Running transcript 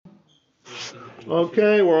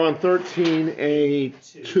Okay, we're on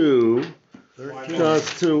 13A2.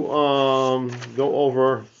 Just to go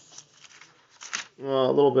over a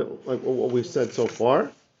little bit like what we said so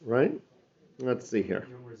far, right? Let's see here.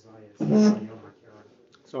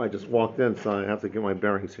 So I just walked in, so I have to get my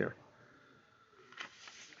bearings here.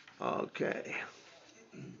 Okay.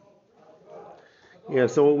 Yeah,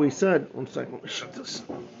 so what we said, one second, let me shut this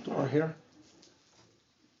door here.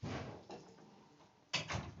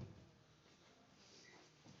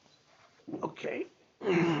 Okay.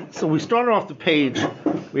 So we started off the page.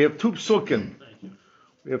 We have two psukim.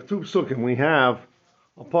 We have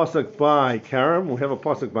a pasuk by Karam. We have a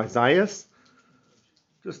pasuk by Zayas.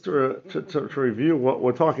 Just to review what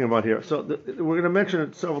we're talking about here. So we're going to mention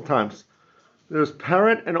it several times. There's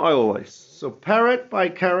parrot and oilois. So parrot by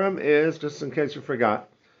Karam is, just in case you forgot,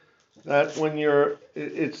 that when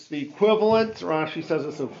it's the equivalent, Rashi says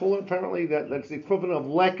it's in full apparently, that's the equivalent of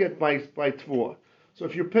leket by tvua. So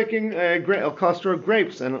if you're picking a cluster of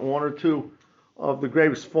grapes and one or two of the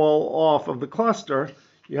grapes fall off of the cluster,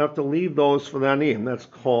 you have to leave those for the aniyim. That's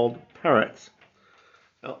called parrots.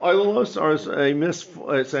 Oilos are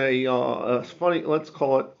it's a funny, let's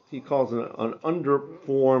call it, he calls it an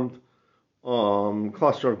underformed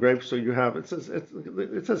cluster of grapes. So you have, it says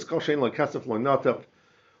kol shein lo kasef lo nataf.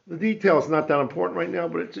 The detail is not that important right now,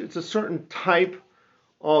 but it's a certain type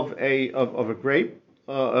of a grape,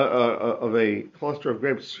 of a cluster of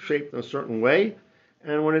grapes shaped in a certain way,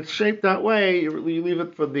 and when it's shaped that way, you leave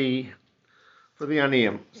it for the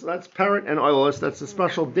aniyim. So that's parrot and oilos. That's a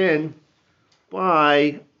special din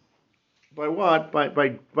by what?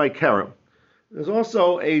 By Karam. There's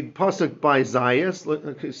also a pasuk by Zayas. The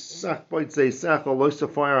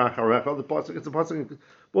pasuk, it's a pasuk.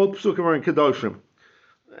 Both psukim are in kedoshim.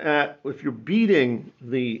 If you're beating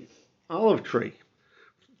the olive tree,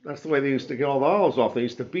 that's the way they used to get all the olives off. They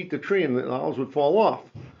used to beat the tree and the olives would fall off.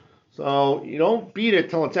 So you don't beat it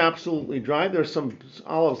till it's absolutely dry. There's some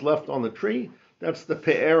olives left on the tree. That's the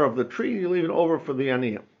pe'er of the tree. You leave it over for the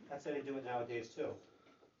aniyim. That's how they do it nowadays too.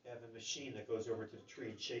 They have a machine that goes over to the tree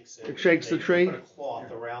and shakes it. It shakes the tree. Put a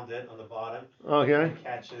cloth around it on the bottom. Okay. And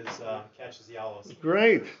catches the olives.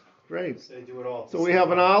 Great. So they do it all. So we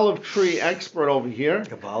have an olive tree expert over here.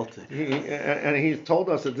 Gewaltig. And he's told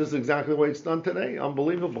us that this is exactly the way it's done today.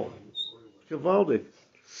 Unbelievable. Gewaltig.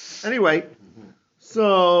 Anyway,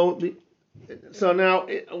 those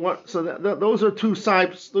are two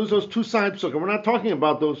sides. Those are two sides. So we're not talking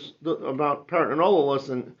about about parrot and oilos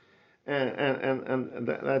and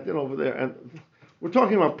that thing over there. And we're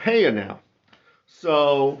talking about Peah now.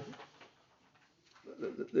 So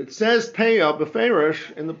it says Peah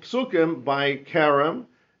b'ferish in the psukim by Karam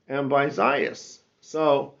and by Zayas.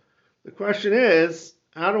 So the question is,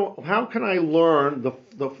 how can I learn the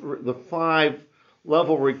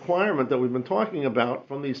 5-level requirement that we've been talking about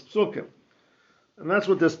from these psukim? And that's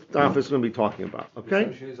what this daf is going to be talking about. Okay. The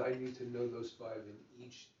assumption is I need to know those 5 in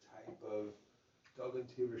each type of dagan,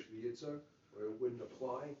 tirish, v'yitzar, where it wouldn't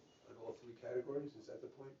apply on all 3 categories. Is that the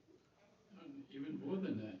point? Even more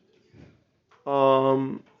than that.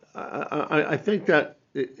 I think that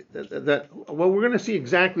we're going to see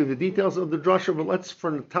exactly the details of the drasha, but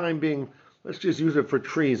for the time being, let's just use it for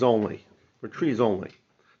trees only. For trees only.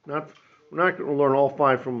 We're not going to learn all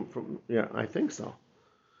 5 from. Yeah, I think so.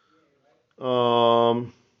 Yeah.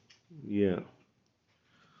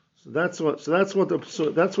 So that's what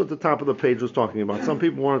the top of the page was talking about. Some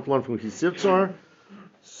people wanted to learn from Kisivtzar.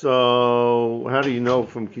 So how do you know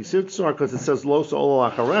from Kisivtzar? Because it says Lo Sa'olo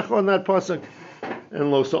Acharecha on that pasuk,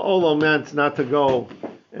 and Lo Sa'olo meant not to go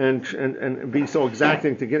and be so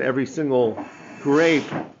exacting to get every single grape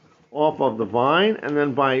off of the vine, and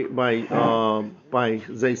then by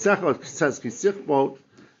Zeisecha it says Kisivbot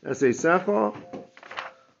Zeisecha.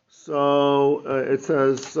 So it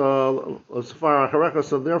says Safar Acharecha.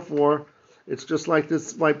 So therefore, it's just like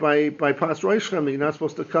this by Pas Roshchem. You're not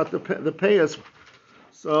supposed to cut the payas.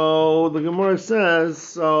 So the Gemara says,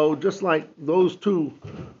 so just like those two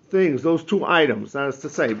things, those 2 items, that is to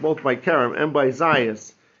say, both by Karam and by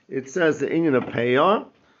Zayas, it says the inyan of Peah.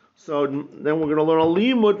 So then we're going to learn a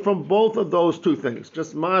limud from both of those 2 things.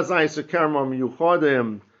 Just Ma Zayas and Karam are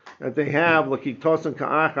miyuchadim, that they have l'kiktosan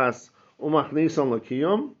ka'achas umachnisan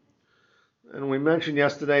l'kiyum. And we mentioned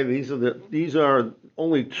yesterday these are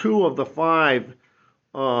only 2 of the 5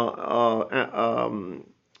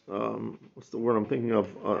 what's the word I'm thinking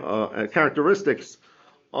of? Characteristics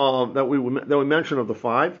that we mentioned of the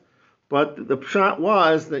 5, but the pshat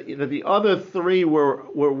was that the other 3 were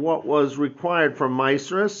what was required for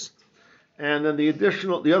Maisrus, and then the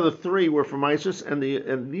other 3 were for Maisrus, and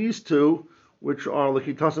these 2 which are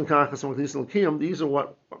L'chitasan Kachas and L'chitasan L'kiyam. These are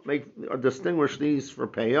what make or distinguish these for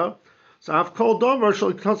Peah. So I've called Dover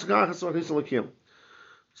L'chitasan Kachas and L'chitasan L'kiyam.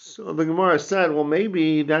 So the Gemara said, well,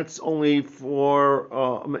 maybe that's only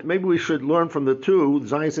for, maybe we should learn from the two,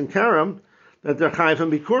 Zayis and Karam, that they're Chayiv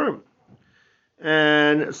and Bikurim.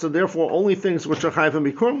 And so therefore, only things which are Chayiv and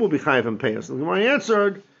Bikurim will be Chayiv and Peah. So the Gemara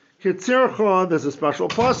answered, Kitzircha, there's a special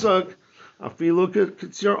pasuk, Afilu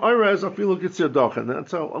Kitzir Oirez, Afilu Kitzir Dochen.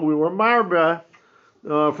 That's how we were marba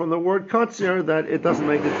from the word Kitzir, that it doesn't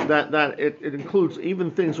make it, that it includes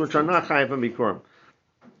even things which are not Chayiv and Bikurim.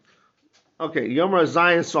 Okay, Yomar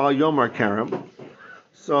Zayis al Yomar Karam.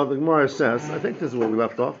 So the Gemara says, I think this is where we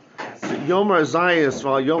left off. So Yomar Zayis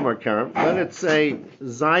al Yomar Karam. Let it say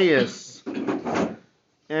Zayis,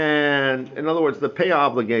 and in other words, the pay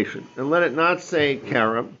obligation, and let it not say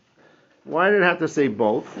Karam. Why did it have to say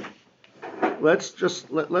both? Let's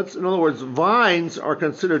in other words, vines are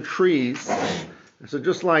considered trees. So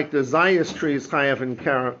just like the Zayis trees Chayav in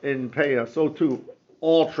Karam in Peah, so too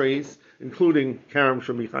all trees, including Karam,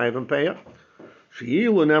 should be Chayav and Peah.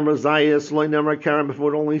 She'ilu nemer Zayis, loy nemer Karam, if it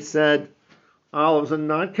would only said olives and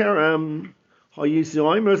not Karam, Ha'yisi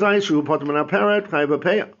oimer Zayis, shu pater min ha'peret, Chayav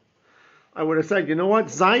Peah. I would have said, you know what,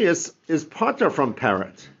 Zayis is pater from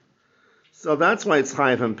Peret. So that's why it's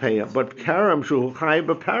Chayav and Peah. But Karam, shu Chayav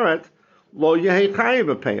Peret, lo yehi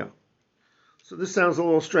Chayav Peah. So this sounds a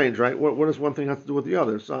little strange, right? What does one thing have to do with the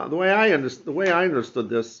other? So the way I understood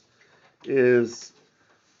this is,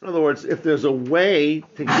 in other words, if there's a way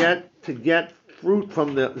to get fruit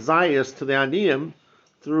from the Zayis to the Aniyim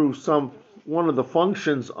through one of the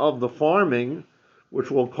functions of the farming, which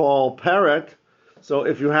we'll call Peret. So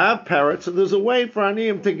if you have Peret, so there's a way for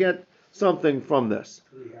Aniyim to get something from this.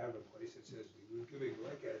 We have a place that says we're giving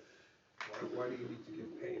like a. Why do you need to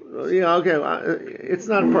give payment? Yeah, okay. It's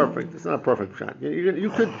not perfect. It's not a perfect shot. You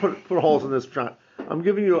could put holes in this shot. I'm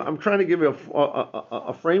trying to give you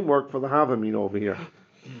a framework for the Havamim over here.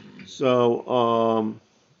 So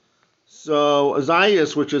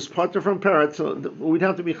Azayas, which is pater from Peret, so we'd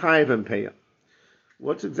have to be Chayiv and Peah.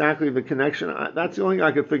 What's exactly the connection? That's the only thing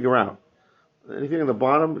I could figure out. Anything on the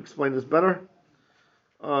bottom explain this better?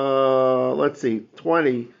 Let's see.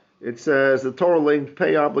 20. It says the Torah linked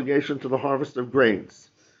pay obligation to the harvest of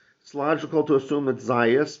grains. It's logical to assume that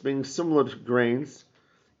Zayas, being similar to grains,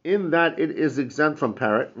 in that it is exempt from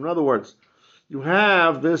Peret. In other words, you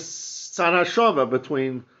have this tzad hashava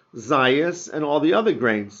between Zayas and all the other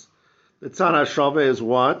grains. The tzad hashava is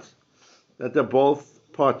what? That they're both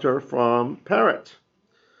pater from Peret.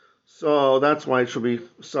 So that's why it should be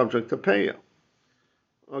subject to Peah.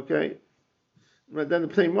 Okay? But then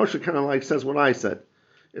the same Moshe kind of like says what I said.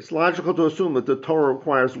 It's logical to assume that the Torah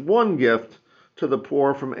requires one gift to the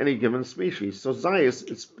poor from any given species. So Zayas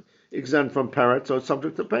is exempt from Peret, so it's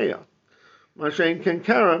subject to Peah. Mashain Ken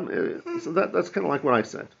Karam, so that's kind of like what I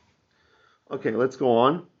said. Okay, let's go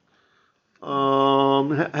on.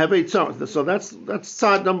 So that's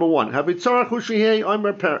side number one.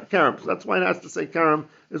 Karam. So that's why it has to say Karam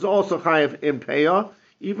is also Chayav in Peah.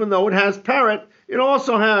 Even though it has Peret, it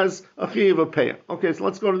also has a Chayav of Peah. Okay, so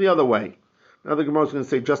let's go to the other way. Now the Gemara is going to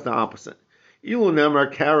say just the opposite. Ilu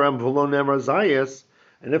nemer Karam v'lo nemer Zayas.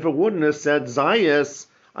 And if it wouldn't have said Zayas,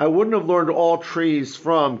 I wouldn't have learned all trees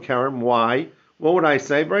from Karam. Why? What would I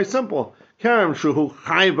say? Very simple. Karam shuhu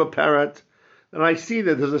Chayav Peret. And I see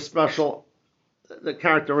that there's a special the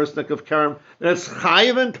characteristic of Karam, that it's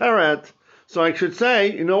Chayiv and Peret. So I should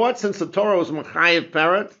say, you know what, since the Torah was Chayiv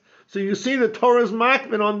Peret, so you see the Torah's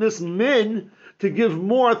makbid on this min to give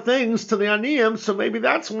more things to the Aniyim, so maybe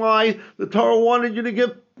that's why the Torah wanted you to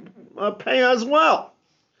give Peah as well.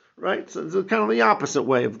 Right? So it's kind of the opposite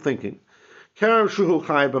way of thinking. Karam shuhu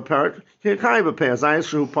Chayiv Peret, Chayiv Peah, Zayas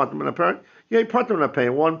shuhu pater min Peret, pater min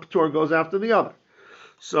Peah. One Torah goes after the other.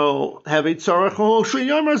 So, heavy tzarachu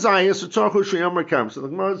sheyomer Zayas, tzarachu sheyomer Karam. So the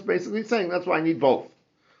Gemara is basically saying that's why I need both.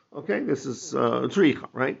 Okay, this is tzricha,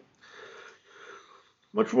 right?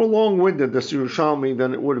 Much more long-winded this Yerushalmi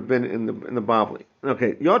than it would have been in the Bavli.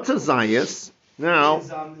 Okay, Yotza Zayas. Now,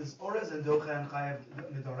 is Orez and Dochen Chayav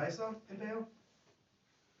Midoraisa in Peah?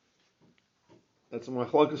 that's a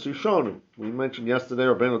Machlokas Rishonim. We mentioned yesterday,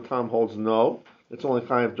 Rabbeinu Tam holds no. It's only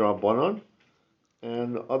Chayav D'Rabbanan.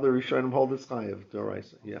 And other Rishonim hold it's Chayav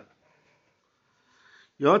D'Oraisa. Yeah.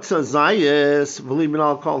 Yotza Zayas, v'li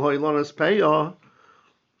minal kol ho'ilonis Peah.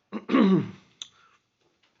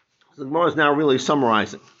 The Gemara is now really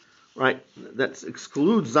summarizing, right? That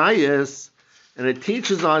excludes Zayas, and it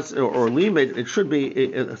teaches us, or limed, it should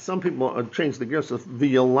be, some people change the gears of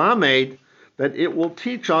the Yalamed, that it will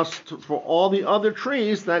teach us for all the other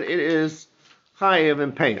trees that it is Chayav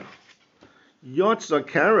and Peah. Yotza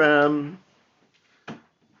Karam,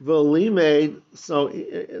 V'limed, so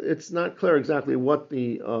it's not clear exactly what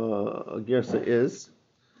the gersa is.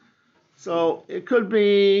 So it could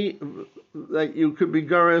be that you could be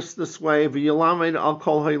guris this way, v'yalamed al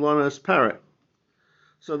kol haylonas parrot.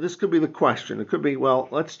 So this could be the question. It could be, well,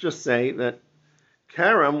 let's just say that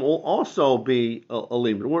Karam will also be a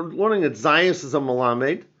limud. We're learning that Zayas is a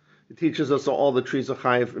malamed. It teaches us all the trees are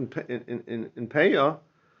chayiv in Peah.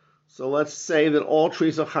 So let's say that all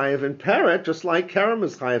trees are chayiv in Peret, just like Karam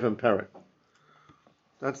is chayiv in Peret.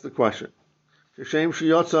 That's the question. Kashem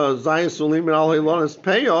shiyotza Zayas ulimud al haylonas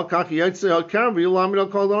Peah kaki yotze al Karam v'yulamed al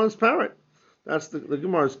kol haylonas Peret. That's the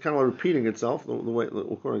Gemara is kind of repeating itself the way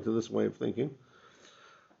according to this way of thinking.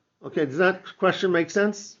 Okay, does that question make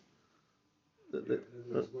sense? In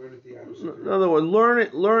other words,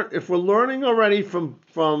 learn. If we're learning already from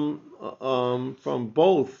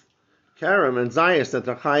both Karam and Zayas that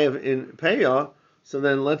they're chayiv in Peah, so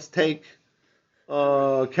then let's take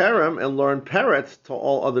Karam and learn Peret to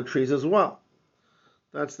all other trees as well.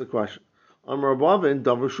 That's the question. Amar Bavin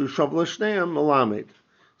davashu shavla shneim malamed,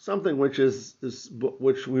 something which is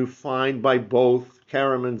which we find by both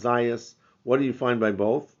Karam and Zayas. What do you find by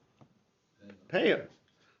both? Peah.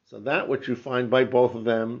 So that which you find by both of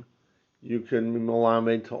them, you can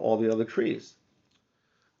malamed to all the other trees.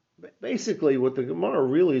 Basically, what the Gemara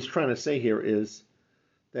really is trying to say here is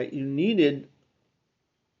that you needed,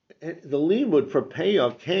 the limud for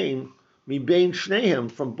Peah came mibein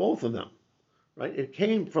shneim, from both of them, right? It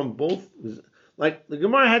came from both, like the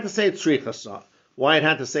Gemara had to say it tzrichasa. Why it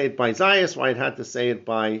had to say it by Zayas, why it had to say it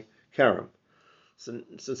by Karam. So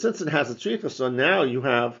since it has a tzrichasa, now you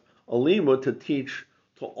have a limud to teach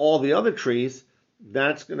to all the other trees.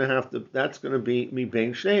 That's going to be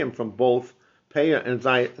mibein shneim, from both Peah and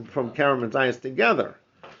Zayas, from Karam and Zayas together.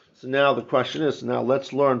 So now the question is, now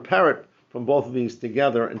let's learn Peret from both of these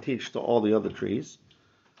together and teach to all the other trees.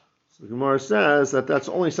 So the Gemara says that that's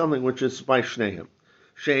only something which is by Shneim.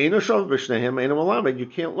 She'eino shav b'shneim eino malamed. You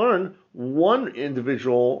can't learn one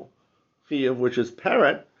individual chiyuv, which is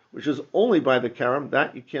Peret, which is only by the Karam.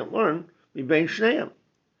 That you can't learn mibein shneim.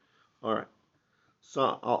 All right.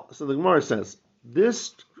 So the Gemara says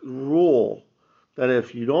this rule that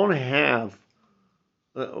if you don't have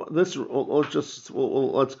let's go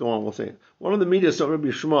on. We'll say one of the media. So Rabbi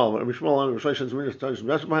Shmuel,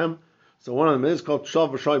 so one of them is called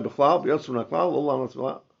Shav V'Shoy B'Chlal B'Yotzim Naklal.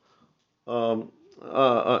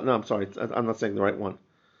 No, I'm sorry, I'm not saying the right one.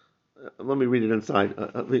 Let me read it inside.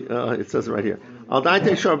 It says it right here. Al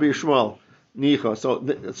Daite Shav Shmuel Nicha. So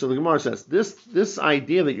the Gemara says this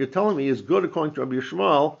idea that you're telling me is good according to Rabbi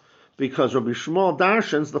Shmuel, because Rabbi Shmuel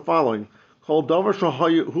darshans the following: Kol Davar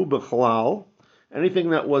Shahayu B'Chlal. Anything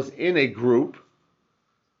that was in a group,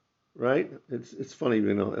 right? It's funny,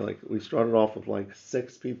 like we started off with like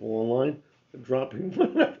 6 people online, dropping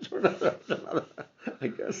one after another. I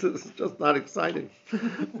guess it's just not exciting.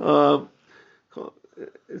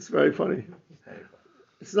 It's very funny.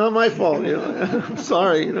 It's not my fault, I'm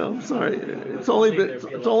sorry, I'm sorry. It's only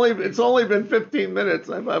been 15 minutes.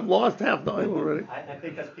 I've lost half the time already. I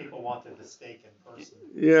think that's people wanted the steak in person.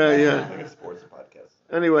 Yeah. Like a sports podcast.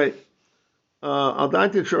 Anyway. Rabbi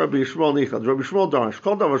Shmuel Darash,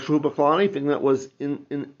 called Davar anything that was in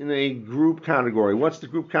a group category. What's the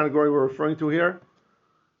group category we're referring to here?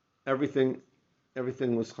 Everything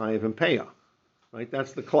was chayiv and Peah, right?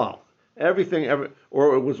 That's the klal. They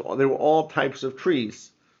were all types of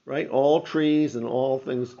trees, right? All trees and all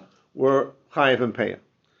things were chayiv and Peah.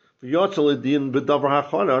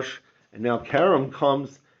 And now Karam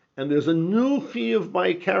comes, and there's a new chiyuv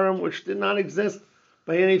by Karam which did not exist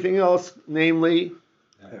by anything else, namely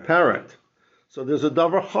Peret. So there's a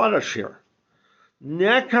davar chadash here.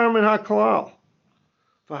 Nekar min haklal,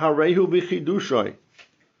 v'harehu b'chidushay,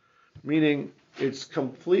 meaning it's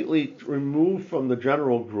completely removed from the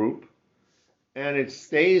general group, and it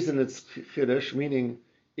stays in its chiddush, meaning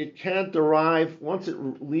it can't derive, once it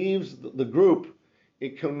leaves the group,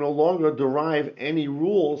 it can no longer derive any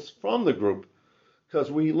rules from the group, because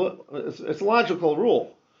it's a logical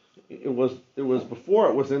rule. It was before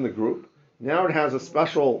it was in the group. Now it has a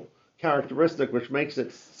special characteristic which makes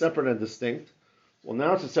it separate and distinct. Well,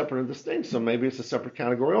 now it's a separate and distinct, so maybe it's a separate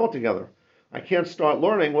category altogether. I can't start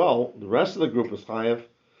learning, well, the rest of the group is chayiv,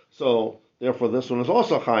 so therefore this one is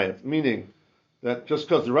also chayiv, meaning that just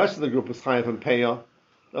because the rest of the group is chayiv and Peah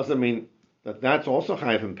doesn't mean that that's also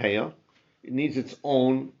chayiv and Peah. It needs its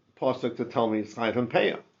own pasuk to tell me it's chayiv and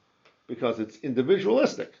Peah, because it's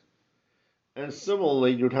individualistic. And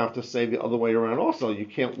similarly, you'd have to say the other way around also. You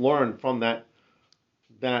can't learn from that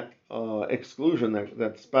exclusion,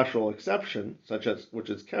 that special exception, which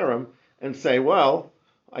is Karam, and say, well,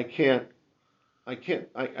 I can't I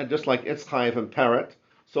just like it's chayiv and parrot.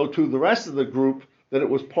 So to the rest of the group that it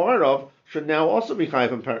was part of should now also be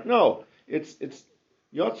chayiv and parrot. No, it's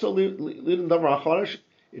yotzo lidin davar chodesh.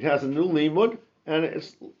 It has a new limud, and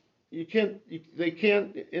they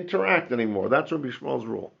can't interact anymore. That's Rabbi Shmuel's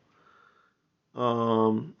rule.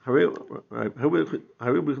 So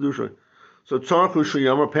tzarchu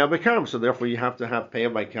sheyamar peah b'karam. So therefore you have to have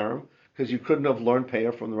peah by karam because you couldn't have learned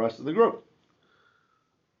peah from the rest of the group.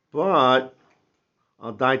 But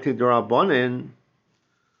I'll die to Darabanan.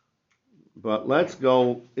 But let's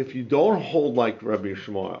go, if you don't hold like Rabbi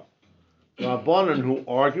Shmuel, Rabbanan who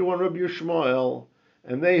argue on Rabbi Shmuel,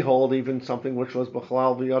 and they hold even something which was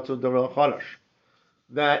B'chalal v'yatzu d'Rel Chadash,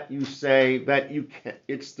 that you say that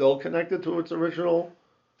it's still connected to its original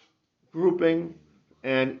grouping,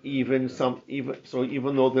 and even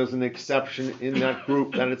though there's an exception in that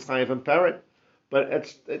group that it's chayiv and parrot, but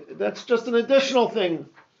that's just an additional thing.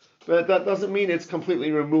 But that doesn't mean it's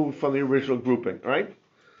completely removed from the original grouping, right?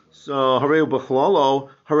 So harehu b'chlalo,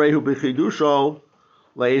 harehu b'chidusho,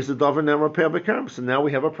 leis the davar nemar peah b'karam. So now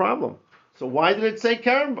we have a problem. So why did it say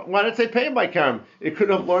karam? Why did it say peah by karam? It could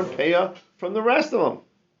have learned peah from the rest of them,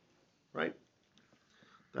 right?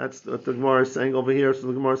 That's what the Gemara is saying over here. So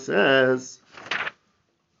the Gemara says,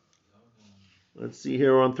 let's see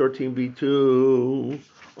here on 13b2,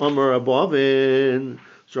 Amar Abavin.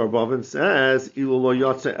 So Abavin says, Ilu lo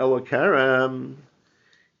yatsa ela karam.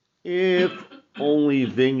 If only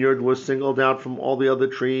vineyard was singled out from all the other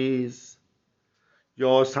trees,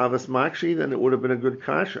 Yos Havas Makshi, then it would have been a good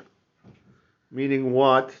kasha. Meaning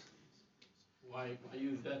what? Why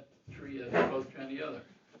use that tree as opposed to any other?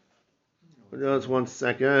 Just 1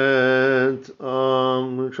 second.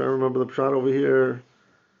 I'm trying to remember the pshat over here.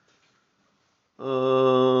 Let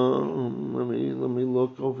me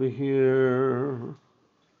look over here.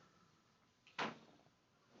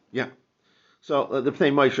 Yeah. So the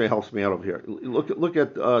Pnei Moshe helps me out over here. Look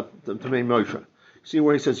at the Pnei Moshe. See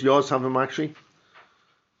where he says Yos Havamakshi?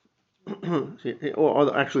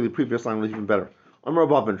 or actually the previous line was even better. Amar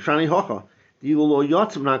Babin Shani Hocha Dilu Lo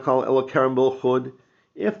Yotzim Nakal Ela Kerem Bilchud.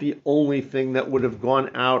 If the only thing that would have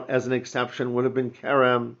gone out as an exception would have been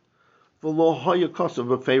Kerem, V'lo Hayakosav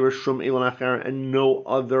B'Feiros Shum Elan Acher, and no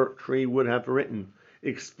other tree would have written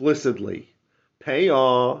explicitly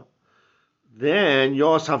Peah, then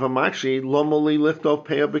Yos Havamakshi Lomoli Lichtov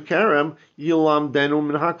Peah B'Kerem Yilam Denu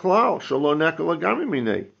Min HaKlal Shalo Nekal Agami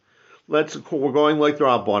Minei. We're going like the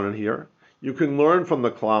Rabbanan here. You can learn from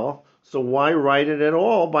the klal, so why write it at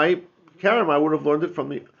all by Kerem? I would have learned it from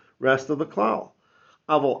the rest of the klal.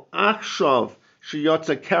 Avol achshav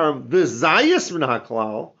sheyotze Kerem v'zayis min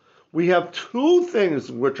haklal. We have two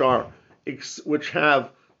things which have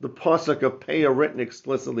the pasuk of Peah written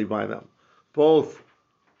explicitly by them, both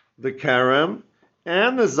the Kerem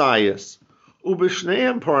and the zayis.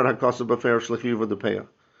 Ubishneim parat hakasav b'ferish l'chiyuv the Peah.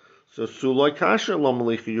 So suloi kasha lo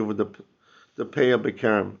melichiyuv the Peah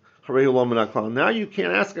b'kerem harehu lo min haklal. Now you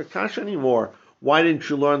can't ask a kasha anymore. Why didn't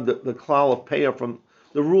you learn the klal of Peah from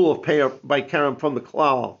the rule of Peah by kerem from the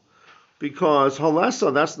klal? Because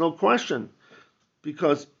halesa, that's no question.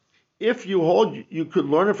 Because if you hold you could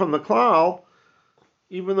learn it from the klal,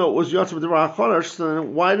 even though it was yotzav d'rach chodesh,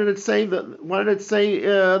 then why did it say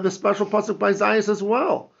the special pasuk by Zayis as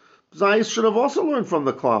well? Zayis should have also learned from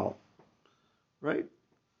the klal, right?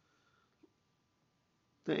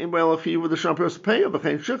 There and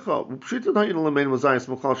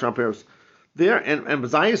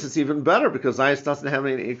Zayis is even better because Zayis doesn't have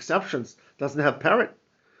any exceptions, doesn't have parrot.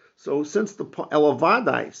 So since the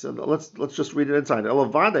Elavadai, so let's just read it inside.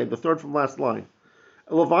 Elavadai, the third from last line.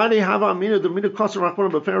 Elavadai hava amina domina koser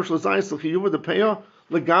rachman beferish l'Zayis l'chiyuva the Peah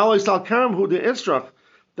legaloi sal karam hu de instruct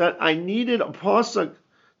that I needed a pasuk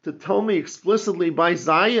to tell me explicitly by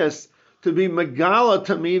Zayis to be megala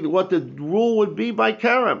to me what the rule would be by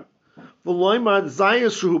Kerem. V'loimad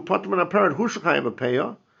Zayis shuhu patman aperet hu shechayim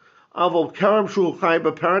b'Peah. Avol Kerem shuhu chayim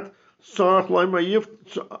b'Peret sarach loimar yif.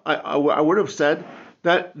 I would have said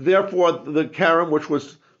that therefore the Kerem which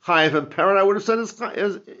was chayim and Peret I would have said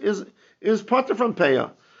is pater from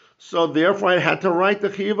Peah. So therefore I had to write the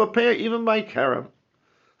chiyuv of Peah even by Kerem.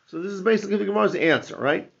 So this is basically the Gemara's answer,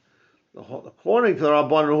 right? According to the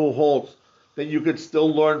Rabbanan who holds that you could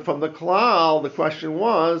still learn from the klal, the question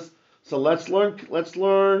was, so let's learn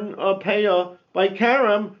Peah by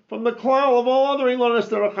Kerem from the klal of all other Ilonis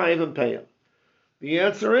that are chayiv and Peah. The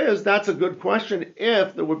answer is that's a good question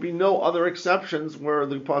if there would be no other exceptions where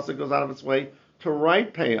the pasuk goes out of its way to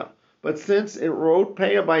write Peah. But since it wrote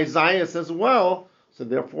Peah by Zayis as well, so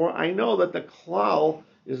therefore I know that the klal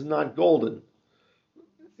is not golden.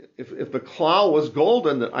 If the klal was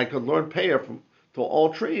golden that I could learn Peah to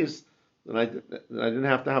all trees, that I didn't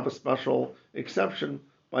have to have a special exception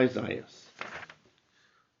by Zayas.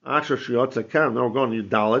 Asher Shiotza Karam, now we're going to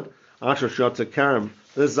Dalid. Asher Shiotza Karam,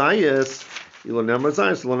 the Zayas, Ilonem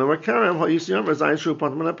Zayas, Ilonem Karam, Hoyisiyam Zayas, Shu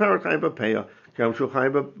Patamana Parrot, Chayba Peah, Karam Shu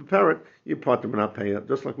Chayba Parrot, you Patamana Peah,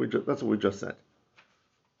 just like that's what we just said.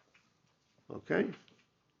 Okay?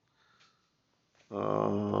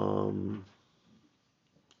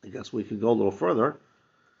 I guess we could go a little further.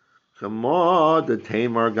 Come on, the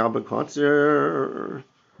Tamar Gabakotzer.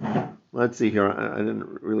 Let's see here. I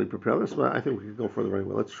didn't really prepare this, but I think we could go further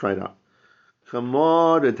anyway. Let's try it out. Come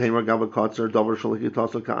on, the Tamar Gabakotzer, Dover Shaliki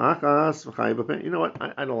Tosel Ka'achas, You know what?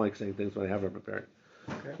 I don't like saying things when I haven't prepared.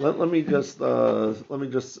 Okay. Let me just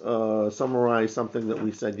summarize something that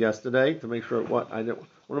we said yesterday to make sure I want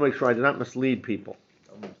to make sure I did not mislead people.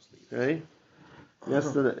 Okay.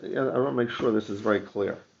 Yesterday, I want to make sure this is very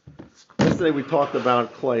clear. Yesterday we talked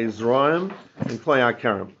about clay Zroim and clay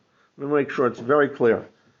Akarim. Let me make sure it's very clear.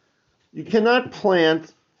 You cannot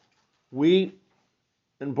plant wheat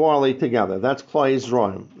and barley together. That's clay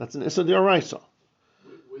Zroim. That's an Issa D'Oraisa.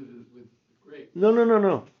 With grapes.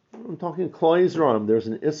 No. I'm talking clay Zroim. There's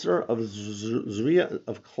an Issa of Zriya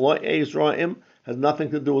of clay Zroim, has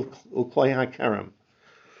nothing to do with clay Akarim.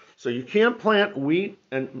 So you can't plant wheat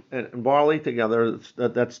and barley together.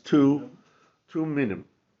 That's two minim.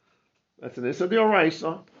 That's an Issa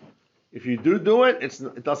D'Oraisa. If you do it,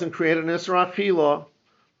 it doesn't create an Issa Achila.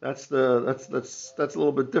 That's a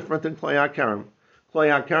little bit different than Klei HaKarim. Klei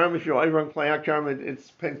HaKarim, if you're over on Klei HaKarim,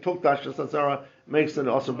 it's Tukdash Satzara, makes it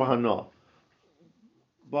also Bahana.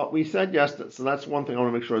 But we said yesterday, so that's one thing I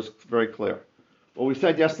want to make sure is very clear. What we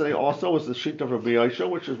said yesterday also was the sheet of Rabbi Yosha,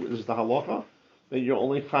 which is the halacha, that you're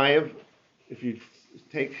only chayiv if you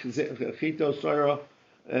take chito sorah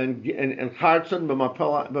and chartzon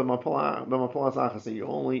b'mapelas achas. You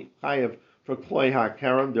only chayiv for Klei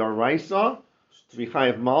HaKarim d'oraisa to be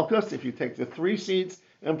chayiv malchus if you take the 3 seeds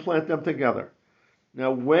and plant them together.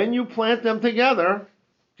 Now, when you plant them together,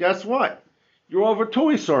 guess what? You're over 2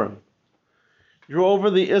 isurim. You're over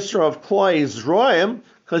the isra of Klei Zroim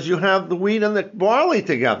because you have the wheat and the barley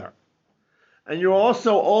together. And you're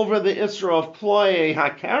also over the isra of Klei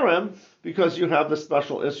HaKarim because you have the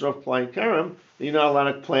special isra of Klei Karim. You're not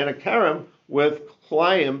allowed to plant a Karim with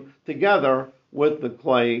Kleim together with the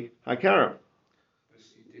Klei HaKarim.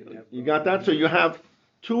 You got that? So you have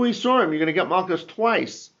 2 isurim. You're going to get malchus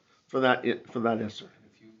twice for that isra. And if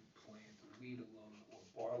you plant wheat alone or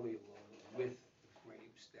barley alone with the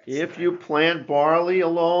grapes, if you plant barley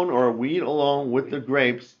alone or wheat alone with the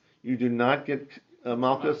grapes, you do not get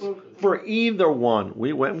malchus for either one.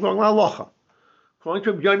 We're going to halacha. According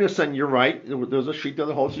to Yonasan, you're right. There's a sheet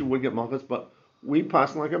that holds you would get malchus, but we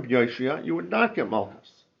pass like a Yoshia, you would not get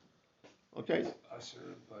malchus. Okay. It's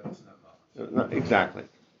usher, but it's not malchus. No, exactly.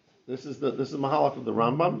 This is Mahalach of the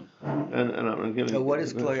Rambam, and I'm going to give you. So what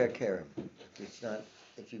is Klei HaKarim? It's not.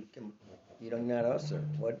 If you can, you're not usher.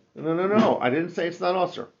 What? No. I didn't say it's not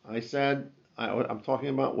usher. I said I'm talking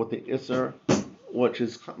about what the isser, which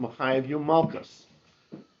is machayev you malchus.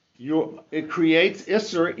 It creates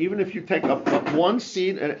isser even if you take up 1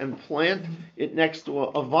 seed and plant it next to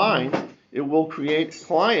a vine, it will create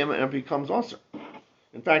klayim and it becomes usher.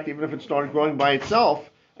 In fact, even if it started growing by itself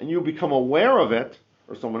and you become aware of it,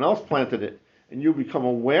 or someone else planted it, and you become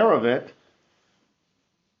aware of it,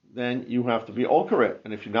 then you have to be okeret.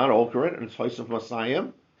 And if you're not okeret, and it's Hosef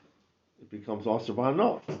Masayim, it becomes also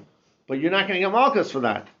Bahano. But you're not going to get Malchus for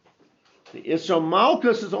that. The Isra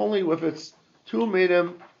Malchus is only if it's 2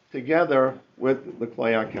 minim together with the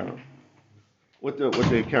Klei HaKarim, with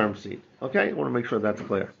the Karim seed. Okay? I want to make sure that's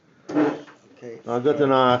clear. Okay. Good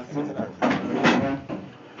enough. Fantastic.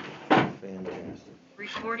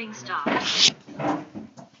 Recording stopped.